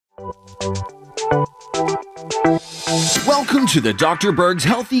Welcome to the Dr. Berg's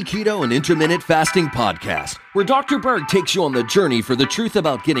Healthy Keto and Intermittent Fasting Podcast, where Dr. Berg takes you on the journey for the truth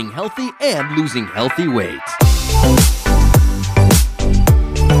about getting healthy and losing healthy weight.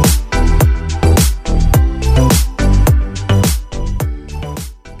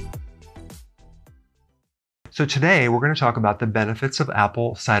 So today we're going to talk about the benefits of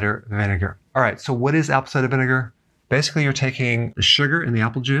apple cider vinegar. All right, so what is apple cider vinegar? Basically, you're taking the sugar in the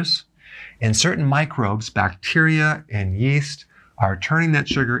apple juice, and certain microbes, bacteria and yeast, are turning that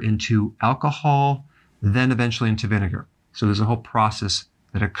sugar into alcohol, then eventually into vinegar. So there's a whole process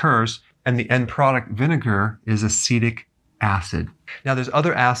that occurs, and the end product, vinegar, is acetic acid. Now there's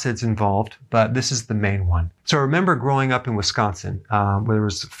other acids involved, but this is the main one. So I remember growing up in Wisconsin, where there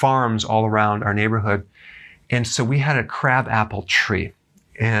was farms all around our neighborhood, and so we had a crab apple tree.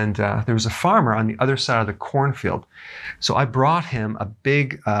 And there was a farmer on the other side of the cornfield. So I brought him a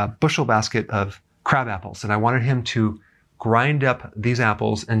big bushel basket of crab apples, and I wanted him to grind up these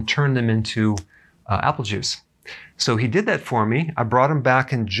apples and turn them into apple juice. So he did that for me. I brought them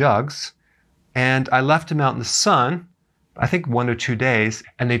back in jugs, and I left them out in the sun, I think 1 or 2 days,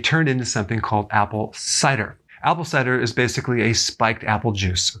 and they turned into something called apple cider. Apple cider is basically a spiked apple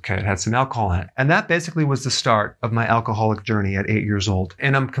juice. Okay, it had some alcohol in it. And that basically was the start of my alcoholic journey at 8 years old.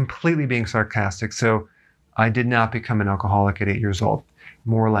 And I'm completely being sarcastic. So I did not become an alcoholic at 8 years old,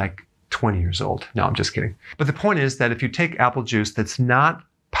 more like 20 years old. No, I'm just kidding. But the point is that if you take apple juice that's not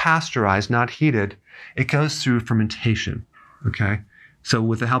pasteurized, not heated, it goes through fermentation. Okay, so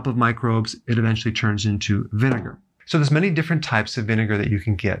with the help of microbes, it eventually turns into vinegar. So there's many different types of vinegar that you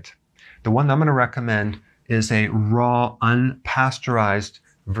can get. The one I'm going to recommend is a raw, unpasteurized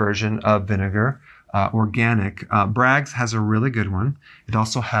version of vinegar, organic. Bragg's has a really good one. It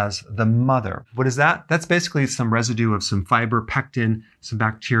also has the mother. What is that? That's basically some residue of some fiber, pectin, some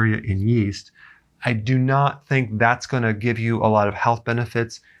bacteria, and yeast. I do not think that's going to give you a lot of health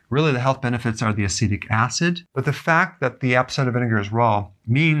benefits. Really, the health benefits are the acetic acid. But the fact that the apple cider vinegar is raw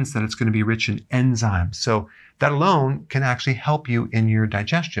means that it's going to be rich in enzymes. So that alone can actually help you in your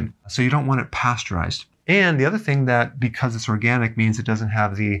digestion. So you don't want it pasteurized. And the other thing that, because it's organic, means it doesn't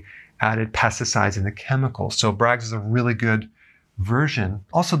have the added pesticides and the chemicals. So Bragg's is a really good version.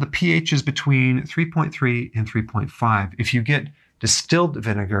 Also, the pH is between 3.3 and 3.5. If you get distilled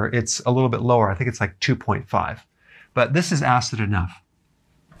vinegar, it's a little bit lower. I think it's like 2.5. But this is acid enough.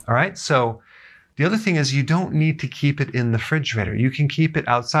 All right, so the other thing is you don't need to keep it in the refrigerator. You can keep it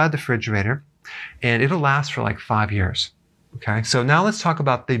outside the refrigerator, and it'll last for like 5 years. Okay, so now let's talk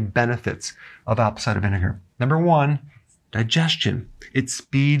about the benefits of apple cider vinegar. Number one, digestion. It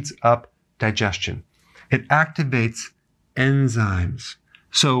speeds up digestion. It activates enzymes.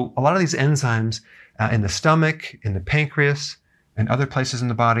 So a lot of these enzymes in the stomach, in the pancreas, and other places in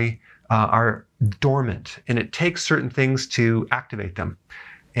the body are dormant, and it takes certain things to activate them.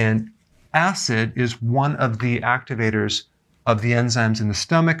 And acid is one of the activators of the enzymes in the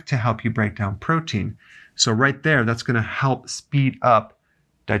stomach to help you break down protein. So right there, that's going to help speed up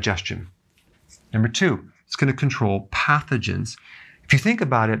digestion. Number two, it's going to control pathogens. If you think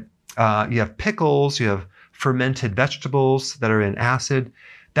about it, you have pickles, you have fermented vegetables that are in acid.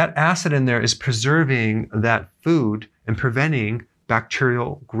 That acid in there is preserving that food and preventing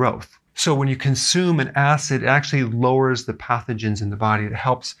bacterial growth. So when you consume an acid, it actually lowers the pathogens in the body. It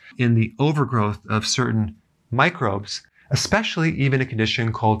helps in the overgrowth of certain microbes, especially even a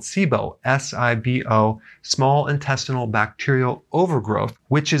condition called SIBO, S-I-B-O, small intestinal bacterial overgrowth,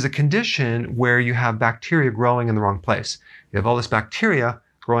 which is a condition where you have bacteria growing in the wrong place. You have all this bacteria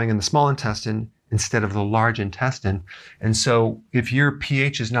growing in the small intestine instead of the large intestine. And so if your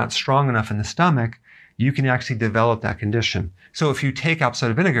pH is not strong enough in the stomach, you can actually develop that condition. So if you take apple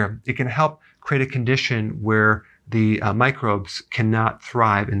cider vinegar, it can help create a condition where the microbes cannot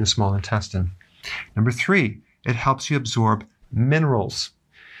thrive in the small intestine. Number three, it helps you absorb minerals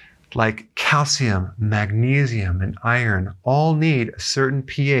like calcium, magnesium, and iron. All need a certain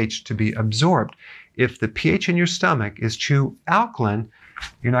pH to be absorbed. If the pH in your stomach is too alkaline,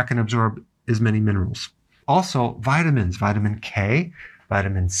 you're not going to absorb as many minerals. Also, vitamins, vitamin K,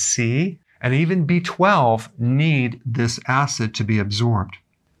 vitamin C, and even B12 need this acid to be absorbed.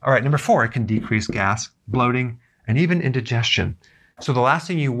 All right, number four, it can decrease gas, bloating, and even indigestion. So the last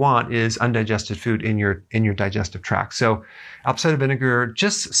thing you want is undigested food in your digestive tract. So apple cider vinegar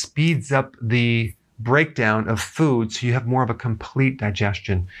just speeds up the breakdown of food so you have more of a complete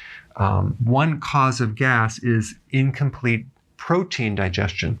digestion. One cause of gas is incomplete protein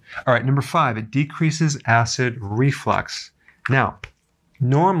digestion. All right, number five, it decreases acid reflux. Now,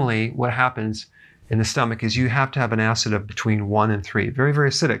 normally what happens in the stomach is you have to have an acid of between 1 and 3, very,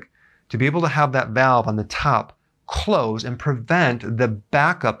 very acidic, to be able to have that valve on the top close and prevent the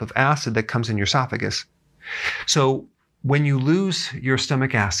backup of acid that comes in your esophagus. So when you lose your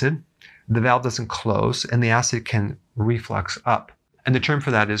stomach acid, the valve doesn't close and the acid can reflux up. And the term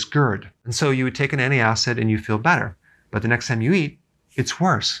for that is GERD. And so you would take an antacid and you feel better. But the next time you eat, it's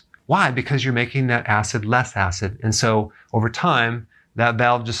worse. Why? Because you're making that acid less acid. And so over time, that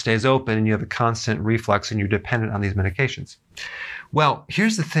valve just stays open and you have a constant reflux and you're dependent on these medications. Well,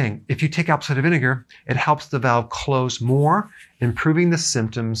 here's the thing. If you take apple cider vinegar, it helps the valve close more, improving the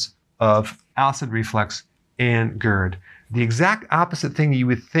symptoms of acid reflux and GERD. The exact opposite thing you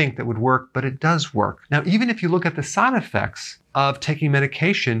would think that would work, but it does work. Now, even if you look at the side effects of taking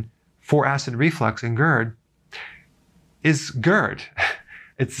medication for acid reflux and GERD, is GERD.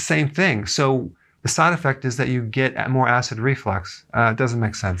 It's the same thing. So the side effect is that you get more acid reflux. It doesn't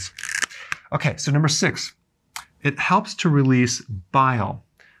make sense. Okay, so number 6, it helps to release bile.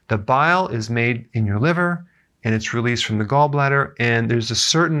 The bile is made in your liver and it's released from the gallbladder, and there's a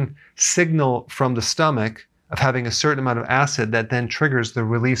certain signal from the stomach of having a certain amount of acid that then triggers the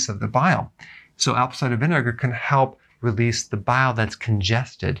release of the bile. So apple cider vinegar can help release the bile that's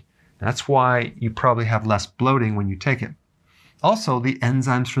congested. That's why you probably have less bloating when you take it. Also, the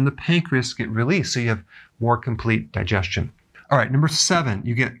enzymes from the pancreas get released, so you have more complete digestion. All right, number 7,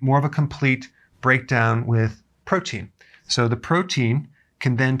 you get more of a complete breakdown with protein. So the protein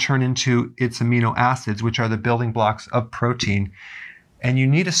can then turn into its amino acids, which are the building blocks of protein. And you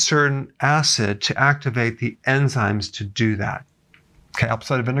need a certain acid to activate the enzymes to do that. Okay, apple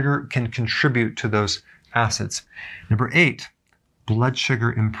cider vinegar can contribute to those acids. Number 8, blood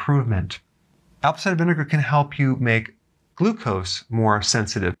sugar improvement. Apple cider vinegar can help you make glucose more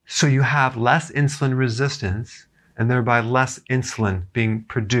sensitive. So you have less insulin resistance and thereby less insulin being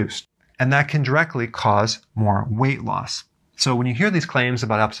produced. And that can directly cause more weight loss. So when you hear these claims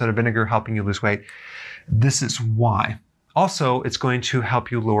about apple cider vinegar helping you lose weight, this is why. Also, it's going to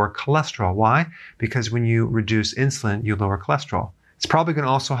help you lower cholesterol. Why? Because when you reduce insulin, you lower cholesterol. It's probably going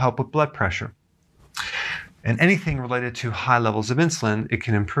to also help with blood pressure. And anything related to high levels of insulin, it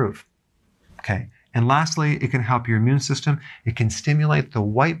can improve. Okay. And lastly, it can help your immune system. It can stimulate the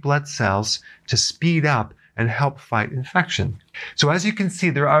white blood cells to speed up and help fight infection. So as you can see,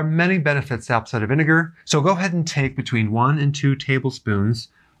 there are many benefits to apple cider vinegar. So go ahead and take between 1 and 2 tablespoons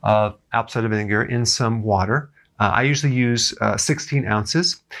of apple cider vinegar in some water. I usually use 16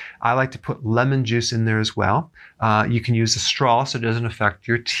 ounces. I like to put lemon juice in there as well. You can use a straw so it doesn't affect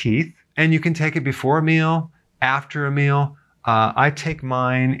your teeth. And you can take it before a meal, after a meal. I take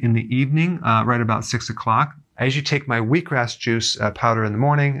mine in the evening, right about 6 o'clock. I usually take my wheatgrass juice powder in the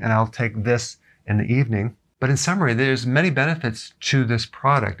morning, and I'll take this in the evening. But in summary, there's many benefits to this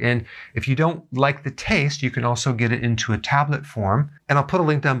product. And if you don't like the taste, you can also get it into a tablet form. And I'll put a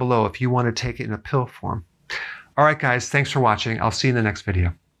link down below if you want to take it in a pill form. All right, guys, thanks for watching. I'll see you in the next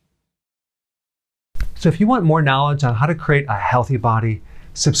video. So if you want more knowledge on how to create a healthy body,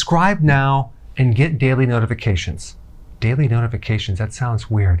 subscribe now and get daily notifications. Daily notifications, that sounds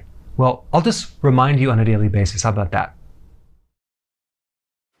weird. Well, I'll just remind you on a daily basis. How about that?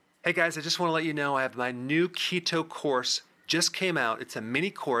 Hey guys, I just want to let you know I have my new keto course just came out. It's a mini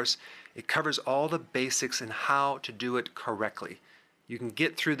course. It covers all the basics and how to do it correctly. You can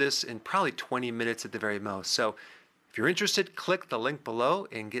get through this in probably 20 minutes at the very most. So if you're interested, click the link below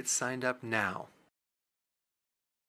and get signed up now.